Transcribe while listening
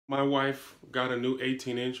My wife got a new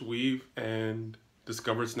 18-inch weave and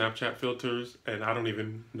discovered Snapchat filters, and I don't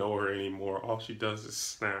even know her anymore. All she does is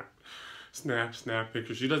snap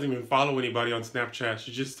pictures. She doesn't even follow anybody on Snapchat.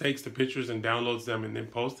 She just takes the pictures and downloads them and then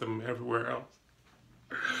posts them everywhere else.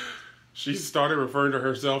 She started referring to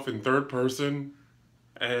herself in third person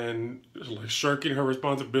and like shirking her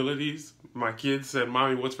responsibilities. My kids said,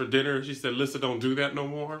 "Mommy, what's for dinner?" She said, "Lisa, don't do that no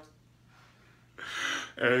more."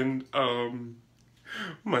 And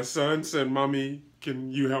my son said, "Mommy,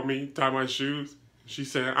 can you help me tie my shoes?" She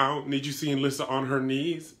said, "I don't need you seeing Lisa on her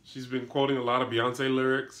knees." She's been quoting a lot of Beyonce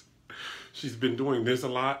lyrics. She's been doing this a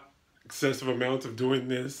lot, excessive amounts of doing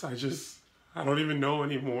this. I don't even know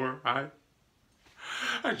anymore. I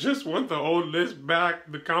just want the old list back.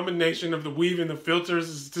 The combination of the weave and the filters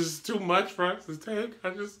is just too much for us to take.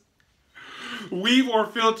 Weave or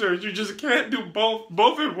filters, you just can't do both.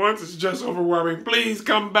 Both at once is just overwhelming. Please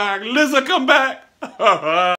come back. Lisa, come back.